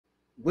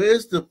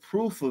Where's the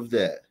proof of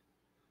that?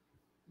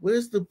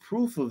 Where's the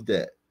proof of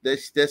that?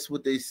 That's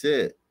what they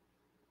said.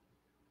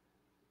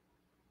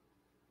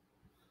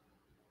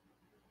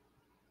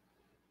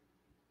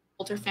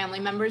 Told her family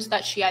members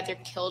that she either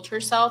killed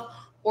herself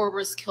or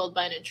was killed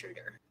by an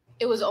intruder.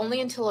 It was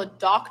only until a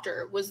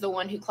doctor was the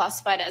one who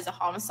classified it as a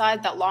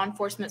homicide that law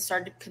enforcement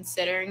started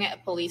considering it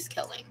a police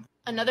killing.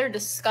 Another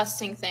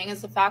disgusting thing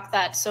is the fact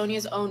that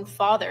Sonya's own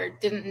father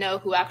didn't know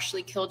who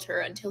actually killed her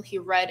until he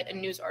read a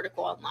news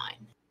article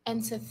online.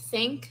 And to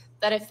think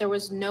that if there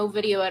was no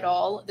video at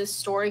all, this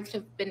story could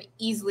have been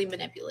easily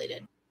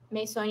manipulated.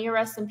 May Sonya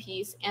rest in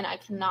peace, and I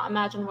cannot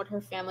imagine what her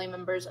family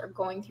members are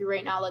going through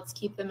right now. Let's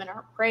keep them in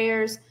our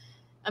prayers.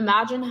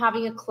 Imagine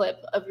having a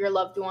clip of your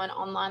loved one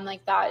online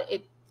like that.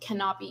 It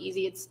cannot be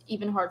easy. It's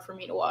even hard for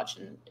me to watch,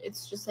 and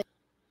it's just like...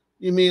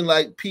 You mean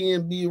like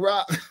PNB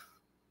Rock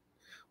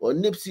or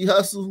Nipsey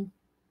Hussle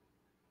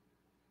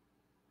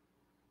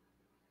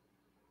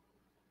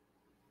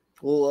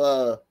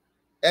or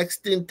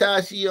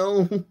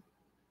Extentacion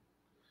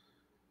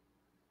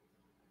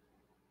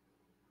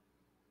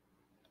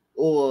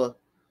or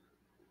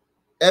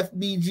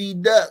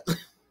FBG Duck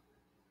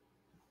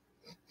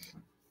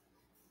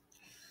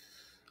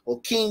or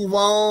King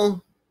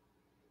Von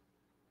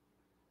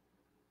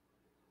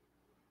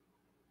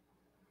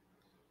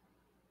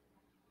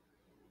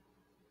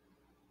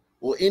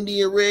or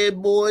Indian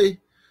Red Boy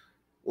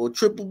or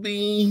Triple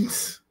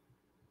Beans.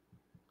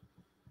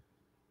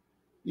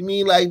 You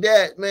mean like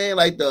that, man?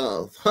 Like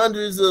the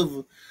hundreds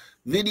of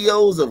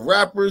videos of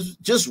rappers,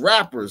 just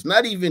rappers,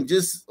 not even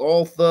just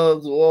all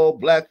thugs or all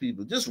black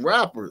people, just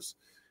rappers.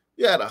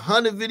 You had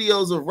 100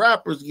 videos of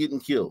rappers getting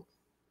killed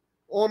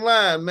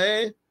online,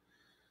 man.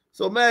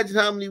 So imagine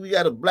how many we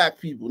got of black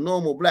people,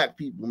 normal black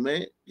people,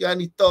 man. You got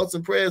any thoughts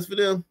and prayers for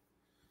them?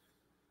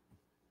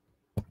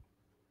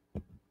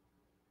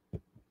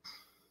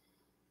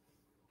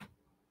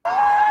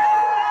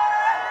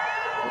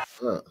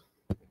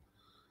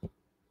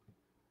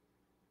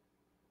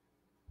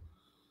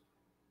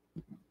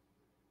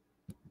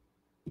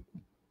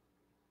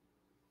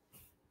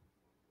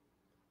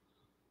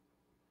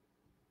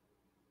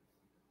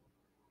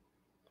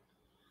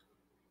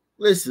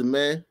 Listen,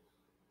 man.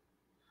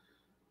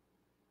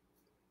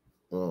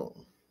 Oh,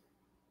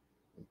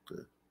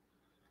 okay.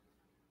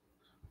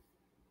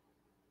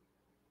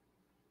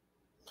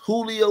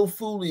 Julio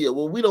Fulio.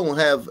 Well, we don't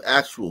have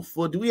actual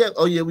foot. Do we have?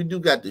 Oh, yeah, we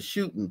do got the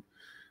shooting.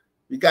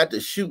 We got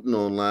the shooting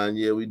online.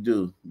 Yeah, we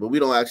do. But we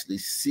don't actually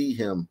see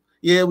him.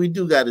 Yeah, we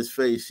do got his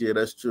face. Yeah,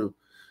 that's true.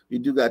 We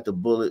do got the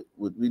bullet.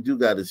 We do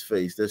got his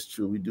face. That's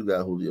true. We do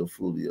got Julio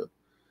Fulio.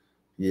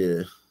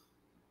 Yeah.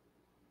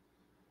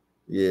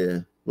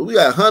 Yeah. But we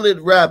got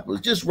 100 rappers,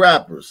 just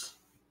rappers.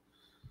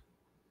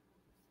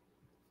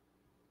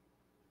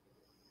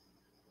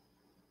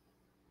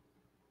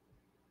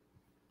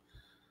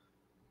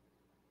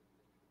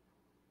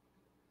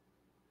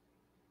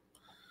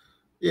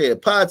 Yeah,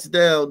 pots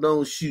down,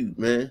 don't shoot,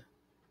 man.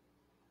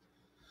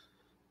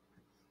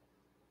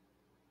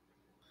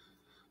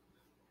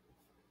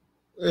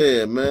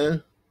 Yeah,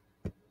 man.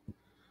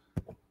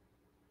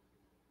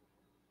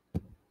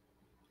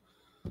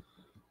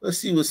 Let's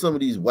see what some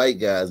of these white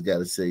guys got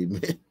to say,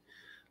 man.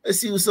 Let's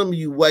see what some of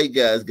you white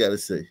guys got to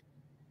say.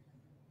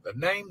 The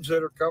names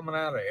that are coming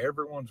out of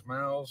everyone's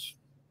mouths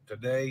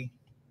today.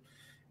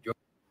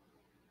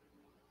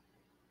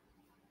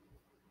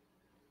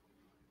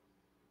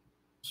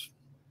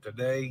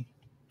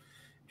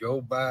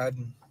 Joe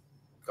Biden,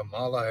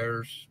 Kamala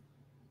Harris,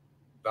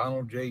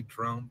 Donald J.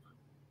 Trump.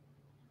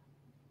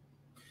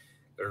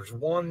 There's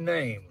one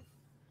name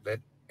that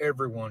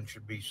everyone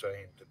should be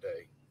saying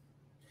today,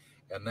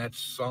 and that's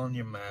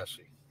Sonya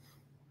Massey.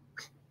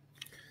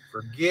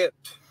 Forget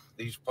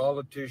these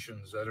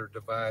politicians that are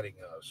dividing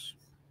us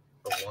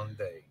for one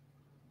day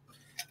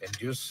and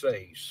just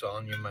say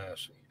Sonya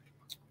Massey.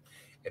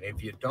 And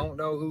if you don't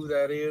know who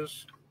that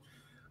is,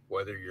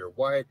 whether you're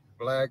white,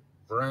 black,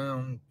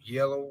 brown,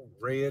 yellow,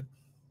 red,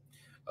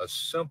 a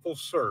simple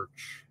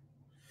search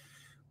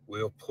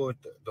will put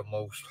the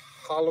most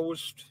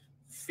hollowest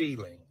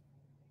feeling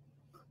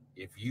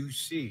if you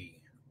see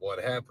what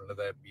happened to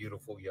that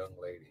beautiful young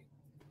lady.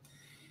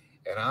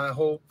 And I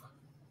hope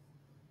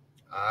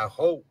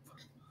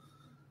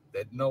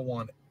that no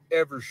one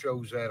ever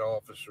shows that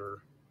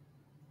officer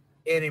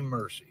any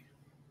mercy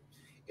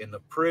in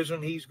the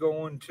prison he's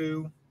going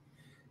to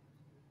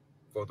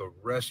for the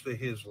rest of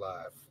his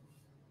life.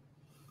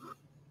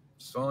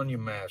 Sonya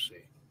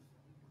Massey,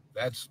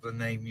 that's the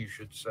name you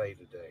should say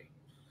today.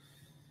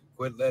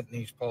 Quit letting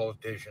these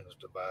politicians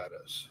divide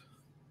us.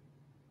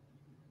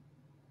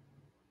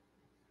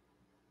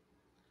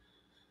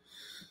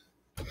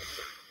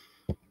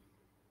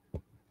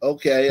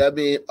 Okay, I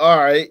mean, all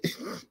right.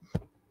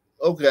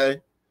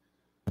 Okay.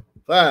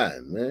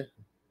 Fine, man.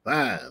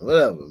 Fine,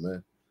 whatever,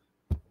 man.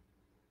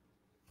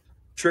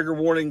 Trigger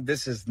warning,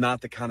 this is not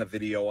the kind of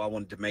video I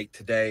wanted to make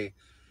today.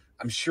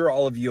 I'm sure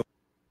all of you...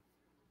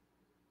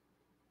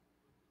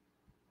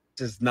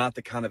 This is not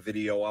the kind of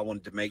video I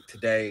wanted to make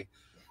today.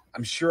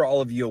 I'm sure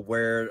all of you are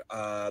aware,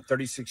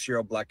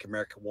 36-year-old Black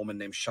American woman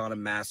named Sonya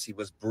Massey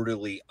was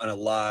brutally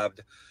unalived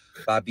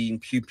by being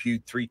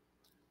pew-pewed 3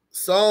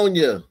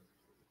 Sonya.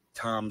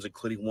 times,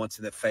 including once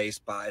in the face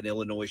by an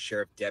Illinois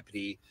sheriff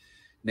deputy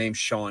named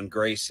Sean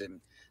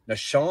Grayson. Now,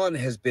 Sean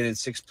has been in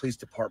 6 police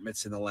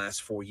departments in the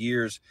last 4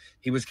 years.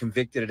 He was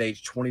convicted at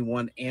age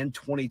 21 and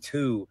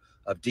 22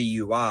 of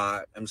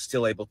DUI and was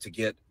still able to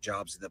get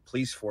jobs in the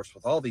police force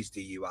with all these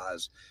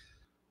DUIs.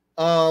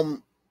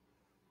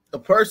 A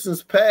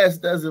person's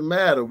past doesn't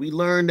matter. We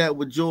learned that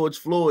with George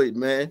Floyd,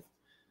 man.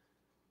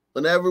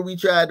 Whenever we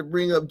tried to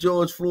bring up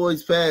George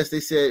Floyd's past, they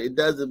said it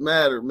doesn't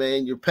matter,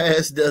 man. Your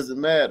past doesn't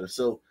matter.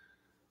 So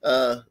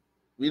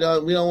we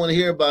don't want to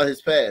hear about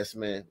his past,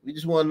 man. We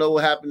just want to know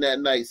what happened that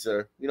night,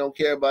 sir. We don't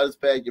care about his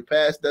past. Your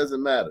past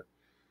doesn't matter.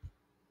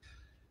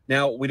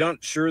 Now, we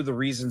don't sure the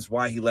reasons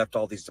why he left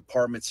all these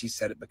departments. He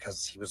said it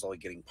because he was only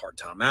getting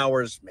part-time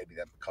hours. Maybe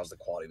that because the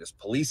quality of his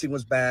policing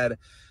was bad.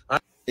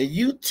 And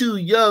you too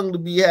young to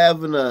be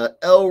having a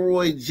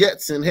Elroy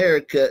Jetson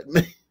haircut,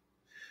 man.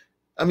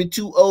 I mean,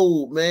 too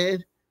old,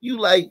 man. You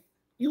like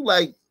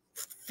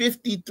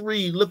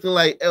 53 looking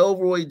like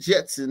Elroy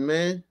Jetson,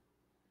 man.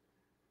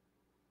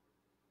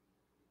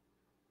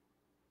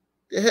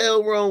 The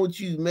hell wrong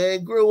with you,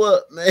 man? Grow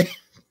up, man.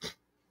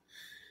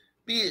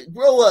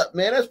 Grow up,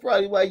 man. That's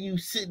probably why you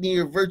sitting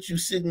here virtue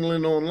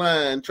signaling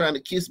online trying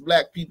to kiss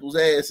black people's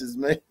asses,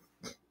 man.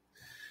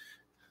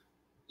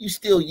 You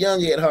still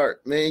young at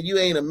heart, man. You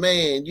ain't a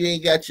man. You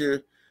ain't got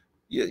your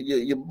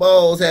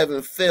balls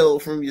haven't fell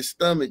from your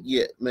stomach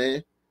yet,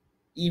 man.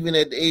 Even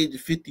at the age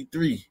of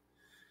 53.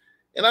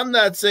 And I'm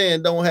not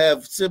saying don't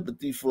have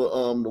sympathy for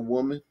the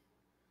woman.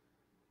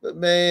 But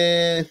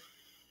man,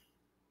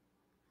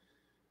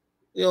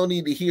 you don't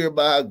need to hear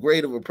about how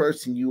great of a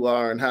person you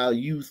are and how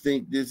you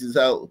think this is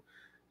how.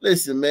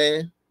 Listen,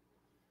 man.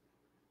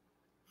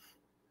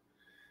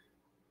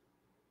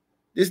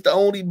 This the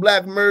only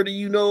black murder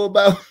you know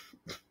about?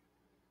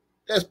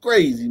 That's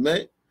crazy,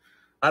 man.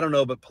 I don't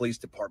know, but police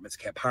departments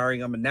kept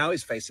hiring him, and now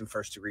he's facing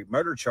first-degree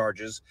murder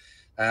charges.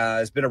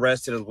 Has been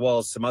arrested as well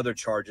as some other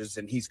charges,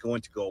 and he's going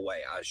to go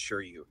away, I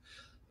assure you.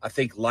 I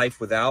think life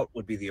without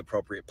would be the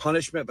appropriate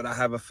punishment, but I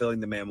have a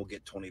feeling the man will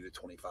get 20 to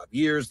 25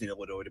 years in the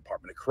Illinois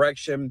Department of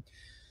Correction,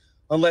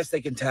 unless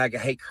they can tag a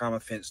hate crime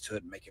offense to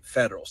it and make it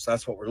federal. So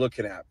that's what we're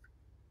looking at.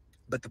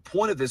 But the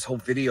point of this whole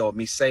video of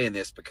me saying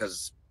this,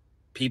 because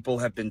people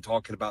have been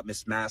talking about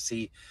Miss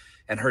Massey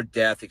and her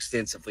death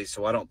extensively,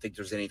 so I don't think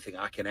there's anything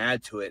I can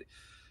add to it,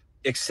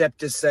 except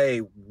to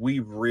say we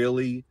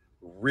really,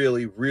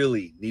 really,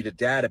 really need a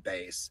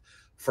database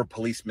for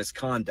police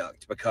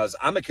misconduct, because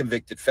I'm a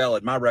convicted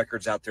felon. My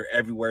record's out there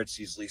everywhere. It's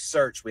easily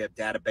searched. We have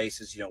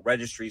databases,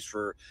 registries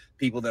for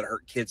people that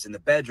hurt kids in the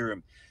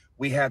bedroom.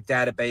 We have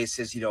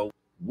databases,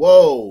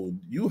 Whoa,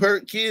 you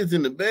hurt kids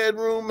in the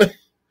bedroom, man?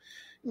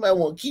 You might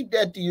want to keep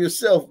that to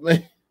yourself,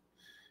 man.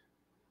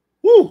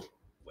 Woo.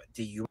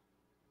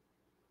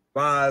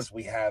 DUIs,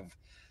 we have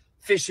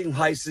fishing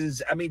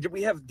licenses. I mean,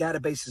 we have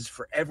databases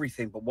for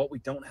everything, but what we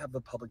don't have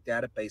the public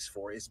database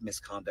for is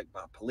misconduct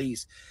by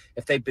police.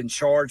 If they've been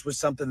charged with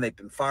something, they've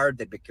been fired,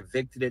 they've been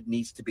convicted, it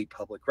needs to be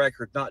public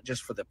record, not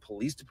just for the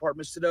police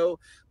departments to know,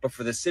 but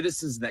for the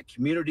citizens in that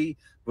community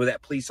where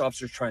that police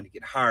officer is trying to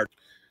get hired.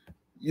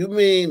 You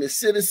mean the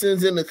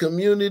citizens in the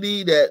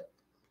community that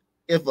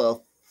if a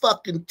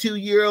fucking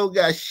 2-year-old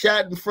got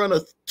shot in front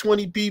of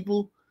 20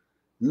 people,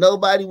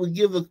 nobody would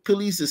give a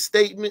police a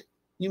statement?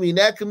 You mean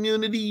that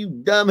community, you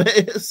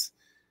dumbass?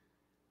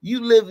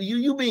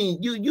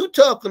 You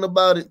talking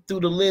about it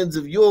through the lens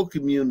of your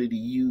community,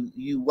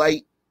 you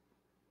white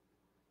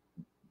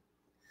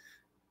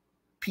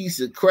piece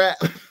of crap.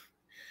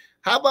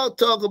 How about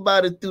talk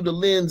about it through the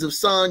lens of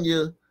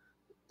Sonya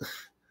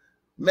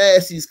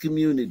Massey's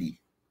community,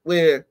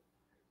 where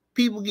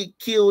people get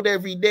killed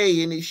every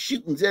day and it's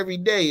shootings every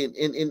day,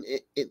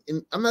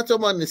 and I'm not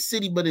talking about in the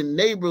city, but in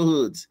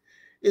neighborhoods.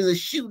 There's a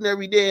shooting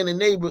every day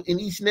in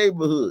each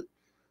neighborhood.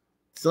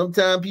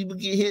 Sometimes people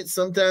get hit,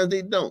 sometimes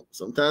they don't.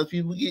 Sometimes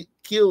people get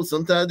killed,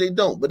 sometimes they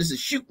don't. But it's a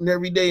shooting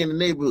every day in the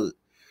neighborhood.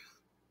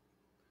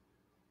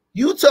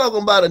 You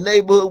talking about a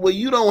neighborhood where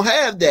you don't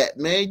have that,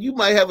 man. You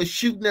might have a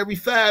shooting every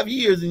 5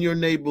 years in your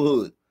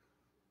neighborhood.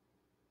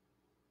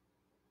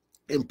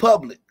 In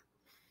public.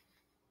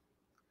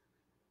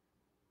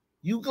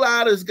 You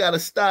gliders got to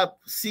stop.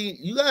 See,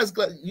 you guys,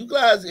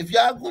 if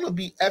y'all going to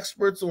be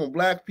experts on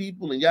black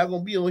people and y'all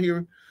going to be on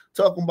here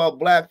talking about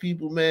black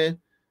people, man,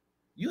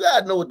 you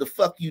got to know what the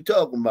fuck you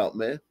talking about,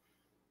 man.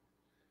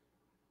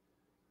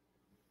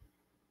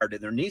 And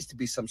there needs to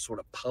be some sort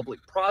of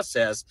public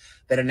process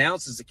that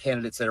announces the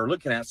candidates that are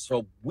looking at,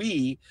 so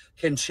we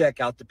can check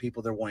out the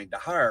people they're wanting to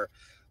hire.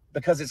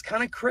 Because it's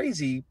kind of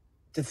crazy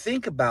to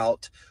think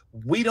about.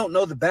 We don't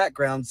know the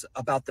backgrounds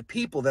about the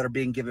people that are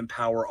being given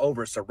power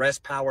over us.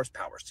 Arrest powers,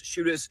 powers to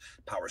shoot us,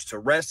 powers to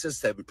arrest us,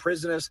 to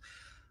imprison us.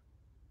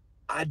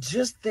 I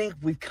just think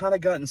we've kind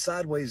of gotten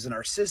sideways in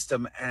our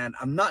system, and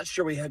I'm not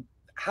sure we had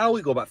how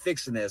we go about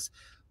fixing this,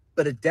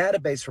 but a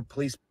database for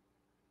police.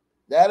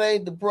 That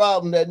ain't the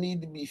problem that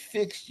need to be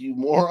fixed, you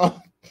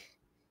moron.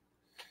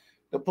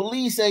 The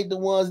police ain't the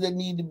ones that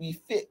need to be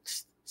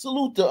fixed.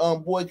 Salute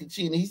to Boy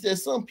Kachina. He said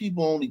some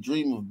people only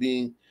dream of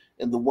being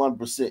in the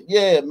 1%.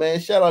 Yeah, man.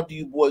 Shout out to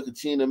you, Boy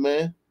Kachina,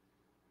 man.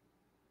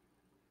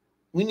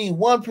 We need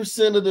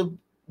 1% of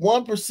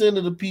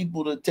the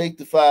people to take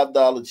the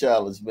 $5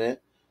 challenge, man.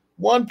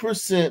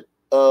 1%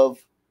 of,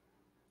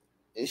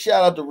 and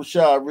shout out to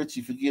Rashad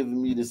Ritchie for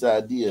giving me this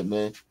idea,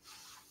 man.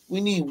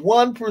 We need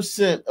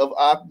 1% of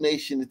Ock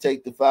Nation to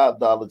take the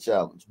 $5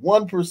 challenge.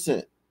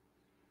 1%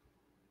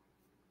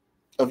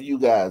 of you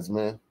guys,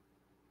 man.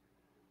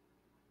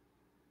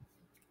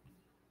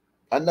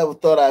 I never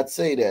thought I'd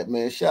say that,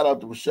 man. Shout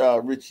out to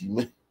Rashad Ritchie,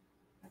 man.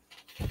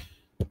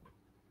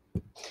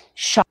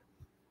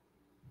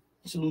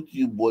 Salute to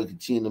you, Boy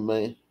Kachina,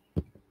 man.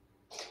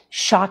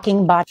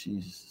 Shocking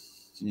body.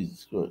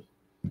 Jesus Christ.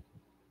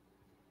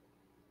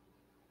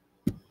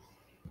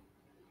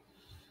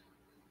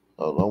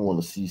 Oh, I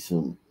want to see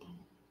some.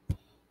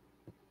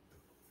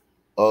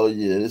 Oh,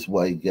 yeah, this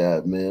white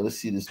guy, man. Let's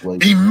see this white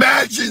guy.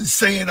 Imagine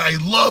saying, I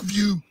love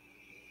you.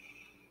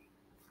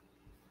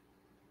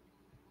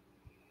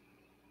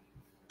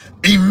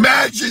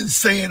 Imagine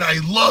saying, I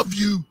love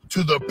you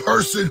to the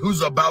person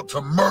who's about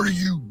to murder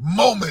you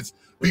moments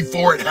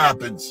before it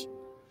happens.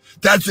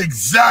 That's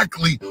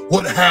exactly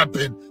what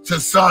happened to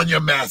Sonya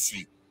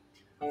Massey.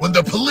 When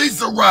the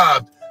police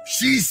arrived,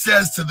 she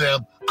says to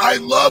them, I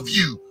love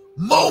you,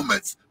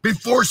 moments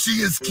before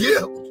she is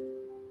killed.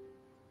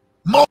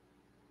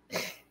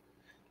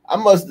 I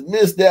must have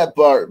missed that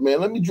part, man.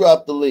 Let me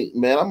drop the link,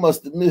 man. I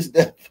must have missed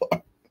that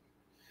part.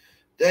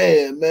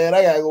 Damn, man.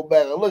 I got to go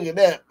back and look at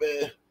that,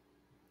 man.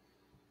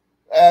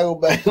 I got to go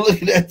back and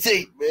look at that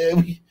tape,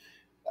 man.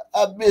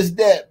 I missed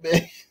that,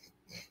 man.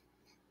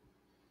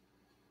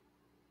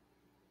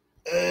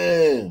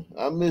 Man,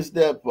 I missed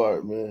that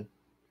part, man.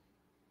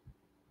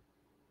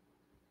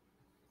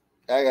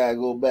 I gotta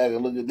go back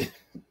and look at that.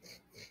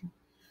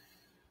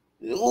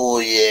 Oh,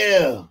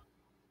 yeah.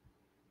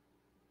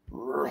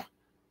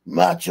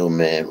 Macho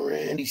Man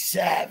Randy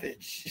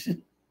Savage.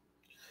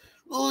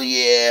 Oh,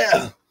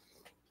 yeah.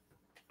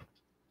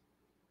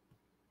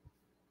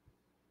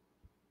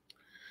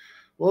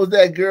 What was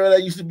that girl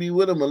that used to be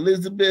with him,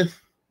 Elizabeth?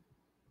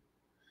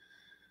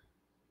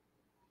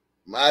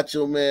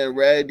 Macho Man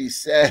Randy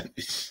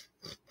Savage.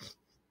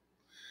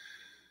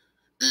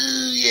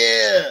 Ooh,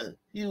 yeah.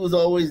 He was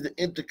always the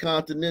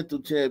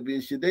Intercontinental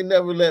Championship. They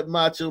never let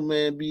Macho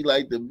Man be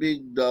like the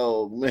big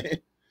dog, man.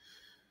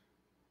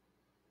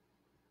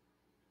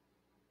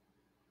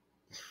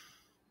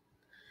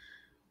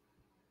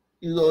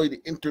 He was always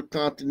the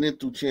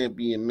Intercontinental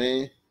Champion,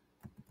 man.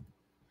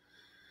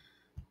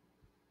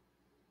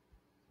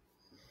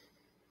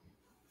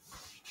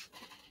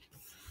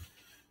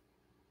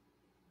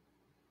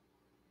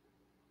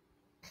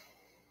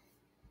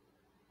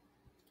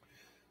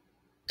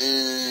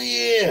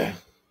 Yeah.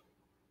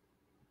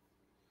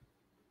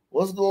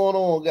 What's going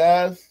on,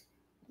 guys?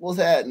 What's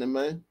happening,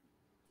 man?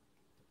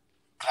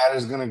 Glad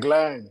is gonna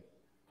glide.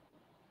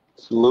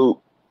 Salute.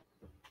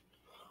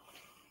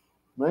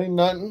 Ain't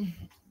nothing.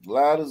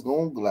 Glide is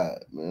gonna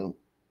glide, man.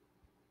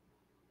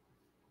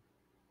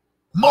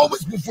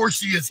 Moments before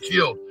she is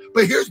killed.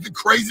 But here's the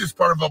craziest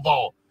part of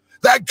all.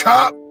 That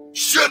cop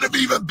shouldn't have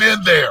even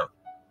been there.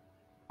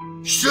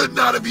 Should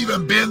not have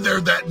even been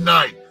there that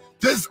night.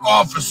 This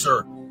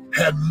officer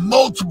had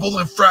multiple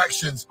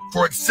infractions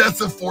for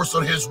excessive force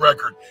on his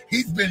record.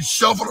 He's been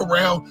shuffled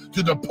around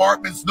to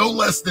departments no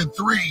less than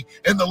 3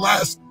 in the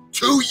last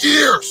 2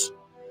 years.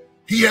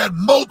 He had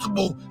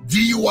multiple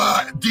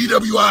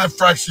DWI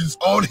infractions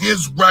on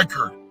his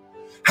record.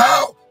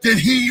 How did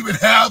he even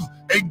have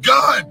a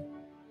gun?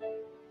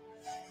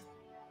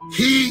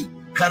 He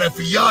had a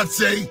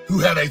fiance who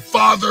had a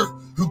father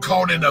who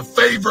called in a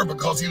favor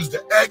because he was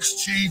the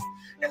ex-chief.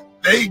 And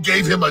they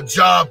gave him a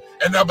job.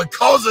 And now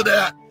because of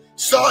that,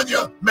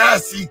 Sonya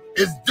Massey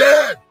is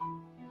dead.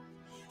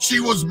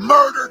 She was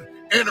murdered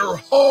in her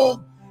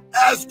home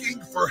asking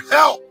for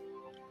help.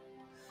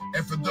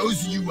 And for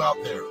those of you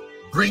out there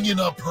bringing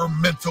up her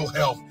mental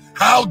health,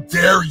 how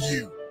dare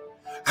you?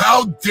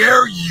 How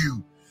dare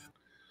you?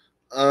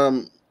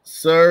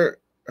 Sir,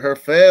 her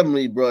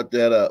family brought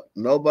that up.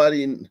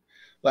 Nobody,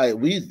 like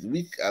we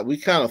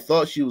kind of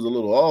thought she was a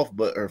little off,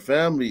 but her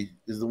family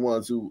is the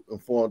ones who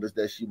informed us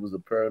that she was a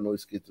paranoid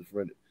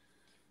schizophrenic.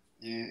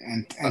 Yeah,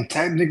 and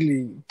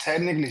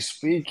technically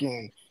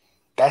speaking,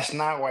 that's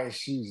not why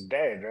she's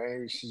dead,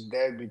 right? She's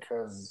dead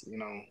because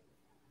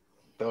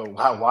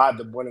why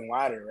the boiling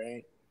water,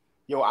 right?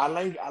 Yo, I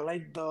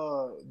like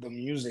the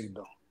music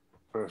though.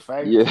 For a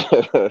fact.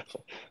 Yeah,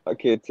 I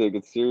can't take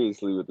it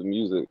seriously with the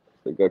music.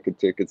 I think I could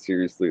take it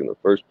seriously in the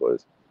first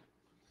place.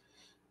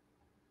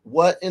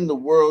 What in the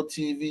world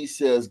TV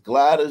says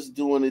Glider's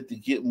doing it to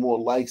get more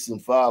likes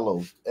and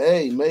follows?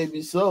 Hey,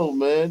 maybe so,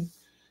 man.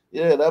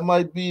 Yeah, that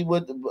might be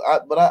what.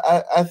 But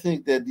I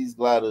think that these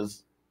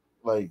gliders,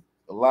 like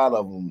a lot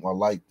of them, are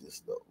like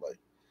this though. Like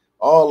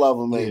all of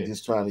them ain't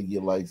just trying to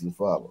get likes and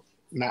follows.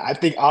 Now I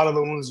think all of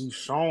the ones you've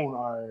shown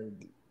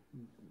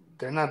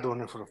they're not doing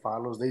it for the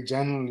follows. They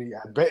genuinely,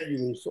 I bet you,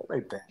 they feel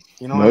like that.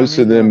 You know Most what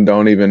I of mean? them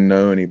don't even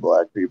know any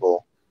black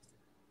people.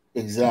 I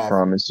Exactly.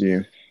 promise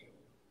you.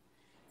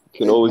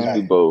 Can always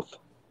do both.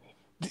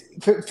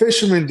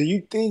 Fisherman, do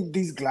you think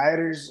these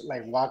gliders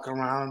like walk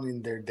around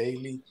in their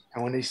daily,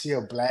 and when they see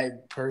a black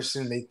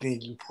person, they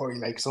think you pour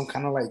like some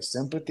kind of like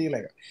sympathy,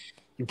 like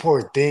you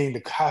poor thing,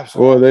 the cops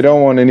are Well, they after don't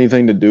you. want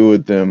anything to do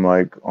with them,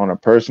 like on a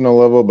personal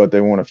level, but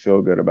they want to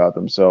feel good about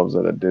themselves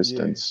at a Yeah.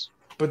 distance.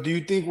 But do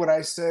you think what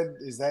I said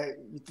is that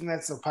you think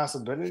that's a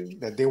possibility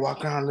that they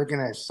walk around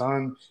looking at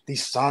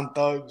these sun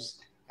thugs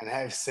and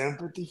have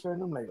sympathy for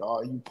them? Like,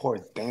 oh, you poor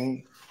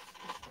thing.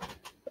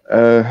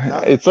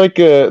 No? It's like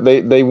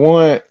they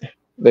want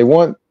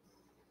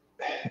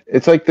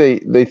it's like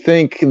they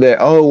think that,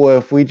 oh well,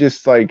 if we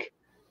just like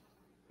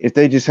if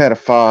they just had a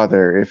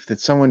father, if that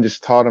someone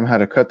just taught them how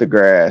to cut the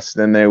grass,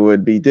 then they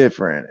would be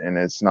different. And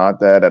it's not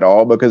that at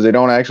all, because they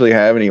don't actually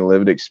have any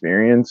lived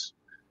experience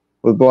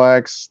with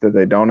blacks, that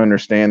they don't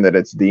understand that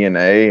it's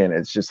DNA and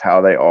it's just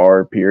how they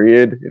are,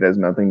 period. It has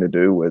nothing to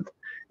do with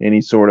any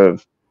sort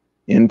of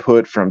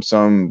input from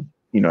some,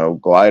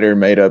 glider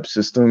made up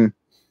system.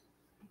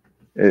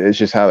 It's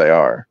just how they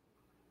are.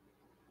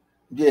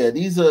 Yeah,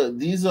 these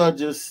are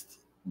just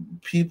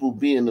people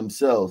being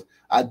themselves.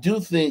 I do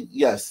think,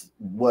 yes,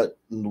 what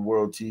in the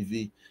world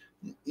TV,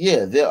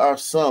 yeah, there are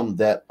some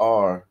that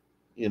are,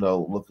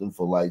 looking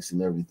for likes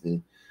and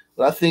everything.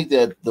 But I think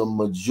that the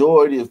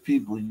majority of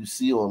people you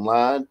see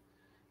online,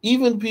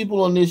 even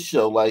people on this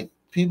show, like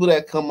people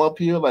that come up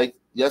here, like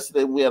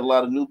yesterday we had a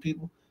lot of new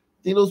people.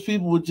 I think those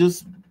people were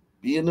just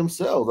being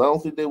themselves. I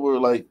don't think they were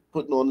like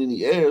putting on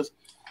any airs.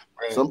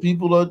 Right. Some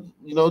people are,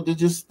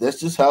 that's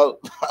just how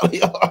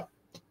they are.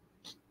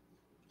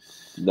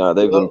 Nah,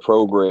 they've been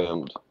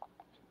programmed.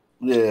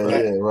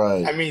 Yeah,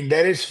 right. I mean,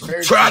 that is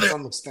fair to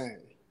some extent.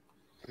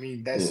 I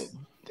mean, that's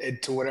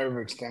it to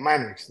whatever extent,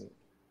 minor extent.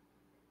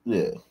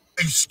 Yeah.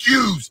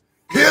 Excuse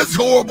his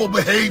horrible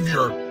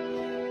behavior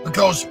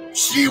because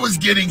she was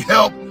getting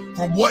help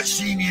for what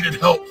she needed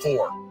help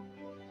for.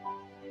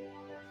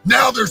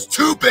 Now there's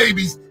 2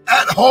 babies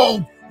at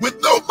home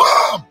with no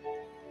mom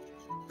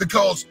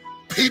because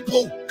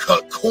people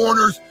cut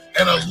corners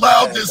and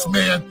allowed this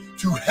man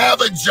to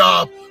have a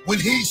job when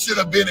he should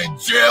have been in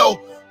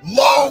jail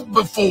long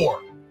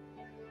before.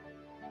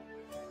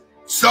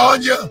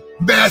 Sonya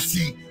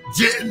Massey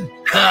didn't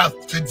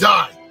have to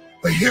die.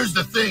 But here's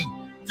the thing.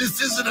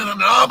 This isn't an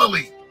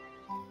anomaly.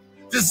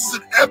 This is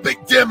an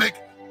epidemic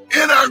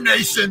in our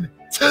nation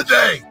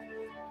today.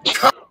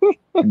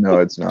 No,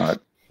 it's not.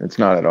 It's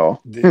not at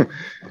all.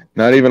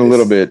 Not even a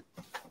little bit.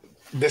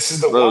 This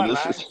is the Bro, one.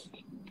 this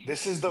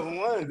This is the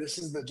one. This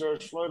is the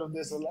George Floyd of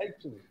this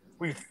election.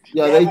 They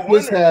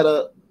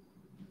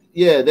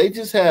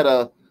just had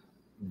a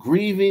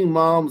Grieving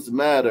Moms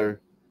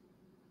Matter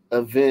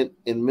event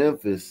in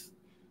Memphis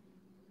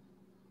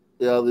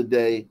the other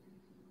day,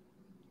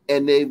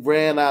 and they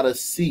ran out of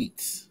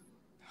seats.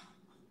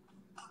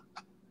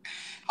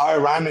 How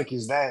ironic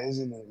is that,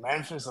 isn't it?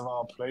 Memphis of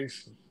all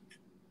places.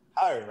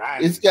 How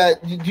ironic. It's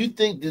got. Do you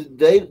think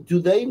do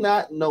they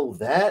not know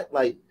that?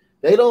 Like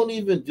they don't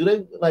even do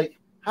they like.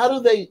 How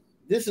do they?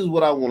 This is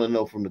what I want to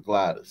know from the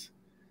gliders.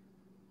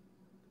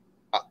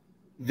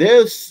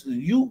 There's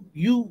you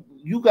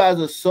guys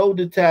are so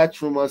detached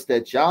from us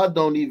that y'all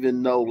don't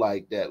even know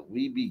like that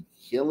we be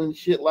killing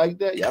shit like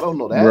that. Y'all don't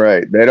know that,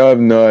 right? They don't have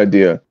no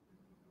idea.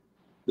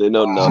 They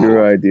know nothing.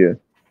 Zero idea.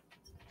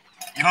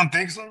 You don't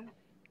think so?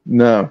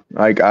 No,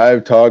 like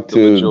I've talked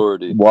to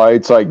majority.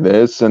 whites like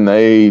this, and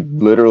they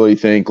literally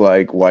think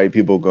like white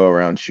people go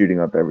around shooting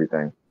up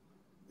everything.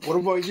 What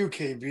about you,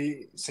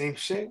 KB? Same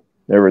shit?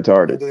 They're Or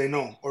retarded. do they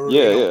know?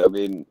 Yeah. I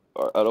mean,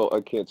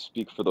 I can't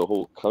speak for the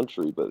whole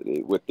country, but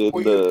within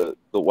the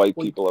white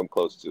people I'm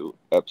close to,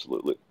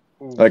 absolutely.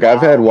 Like I've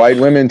had white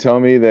women tell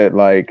me that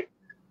like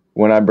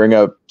when I bring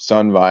up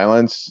son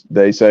violence,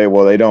 they say,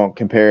 well, they don't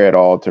compare it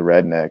all to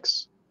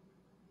rednecks.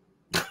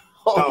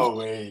 No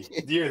way.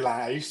 You're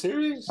lying. Are you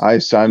serious?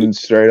 I'm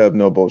straight up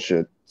no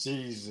bullshit.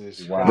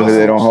 Jesus. Wow. Because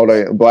they don't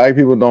hold black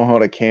people don't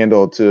hold a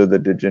candle to the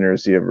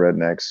degeneracy of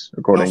rednecks,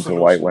 according to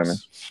white women.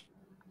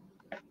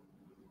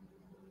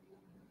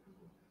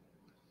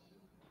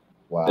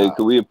 Wow. Hey,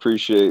 can we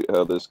appreciate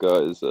how this guy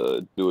is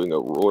doing a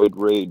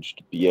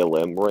roid-raged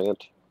BLM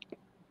rant?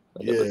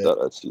 I never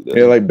thought I'd see that.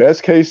 Yeah, like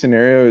best case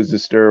scenario is the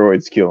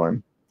steroids kill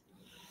him.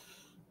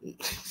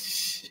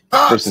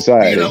 For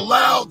society. Being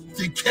allowed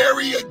to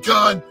carry a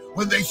gun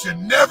when they should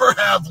never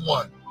have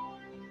one.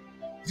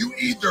 You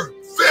either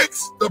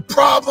fix the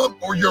problem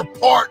or you're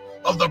part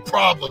of the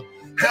problem.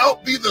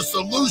 Help be the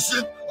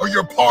solution or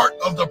you're part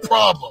of the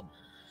problem.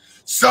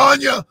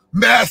 Sonya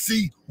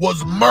Massey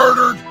was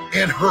murdered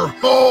in her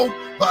home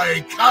by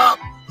a cop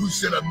who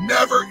should have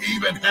never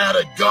even had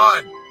a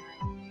gun.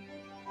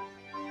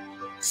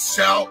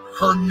 Shout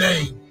her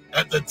name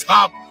at the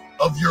top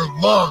of your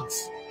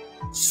lungs.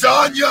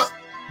 Sonya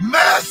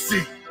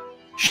Massey.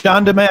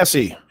 Shonda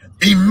Massey.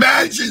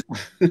 Imagine.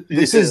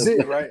 This is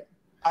it, right?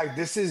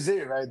 This is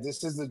it, right?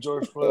 This is the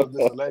George Floyd of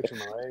this election,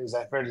 right? Is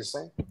that fair to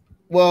say?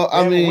 Well,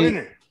 I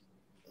mean,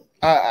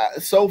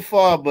 So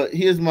far, but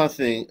here's my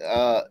thing.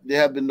 There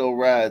have been no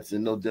riots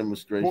and no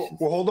demonstrations.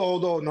 Well, hold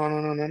on.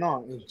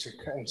 No.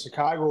 In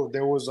Chicago,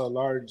 there was a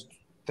large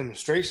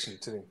demonstration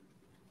today.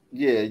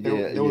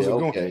 There was a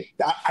okay.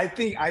 I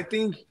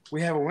think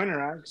we have a winner,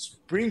 right?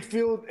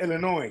 Springfield,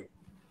 Illinois.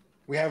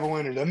 We have a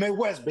winner. The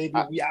Midwest, baby.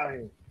 We out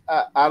here.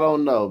 I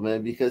don't know,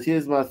 man, because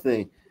here's my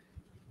thing.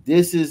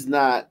 This is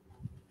not,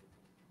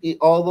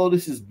 although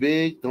this is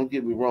big, don't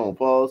get me wrong,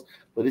 pause,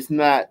 but it's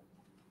not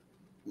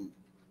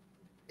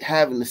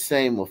having the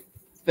same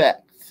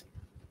effect.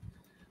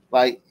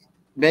 Like,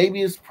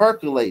 maybe it's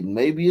percolating,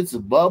 maybe it's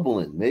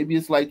bubbling, maybe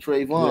it's like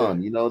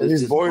Trayvon,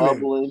 it's just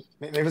bubbling.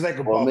 Maybe it's like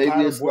a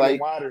maybe it's boiling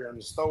like water on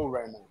the stove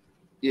right now.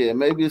 Yeah,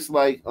 maybe it's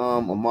like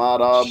Ahmaud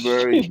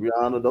Arbery,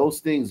 Breonna. Those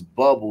things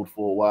bubbled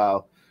for a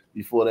while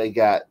before they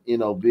got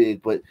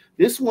big. But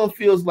this one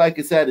feels like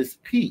it's at its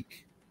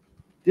peak.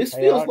 This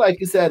feels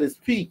like it's at its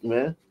peak,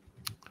 man.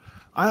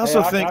 I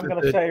also think I'm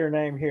going to say your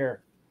name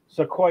here,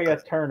 Sequoia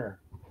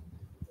Turner.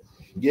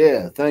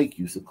 Yeah, thank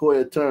you,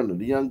 Sequoia Turner.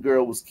 The young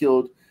girl was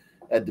killed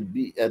by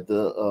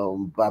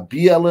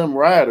BLM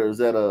rioters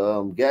at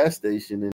a gas station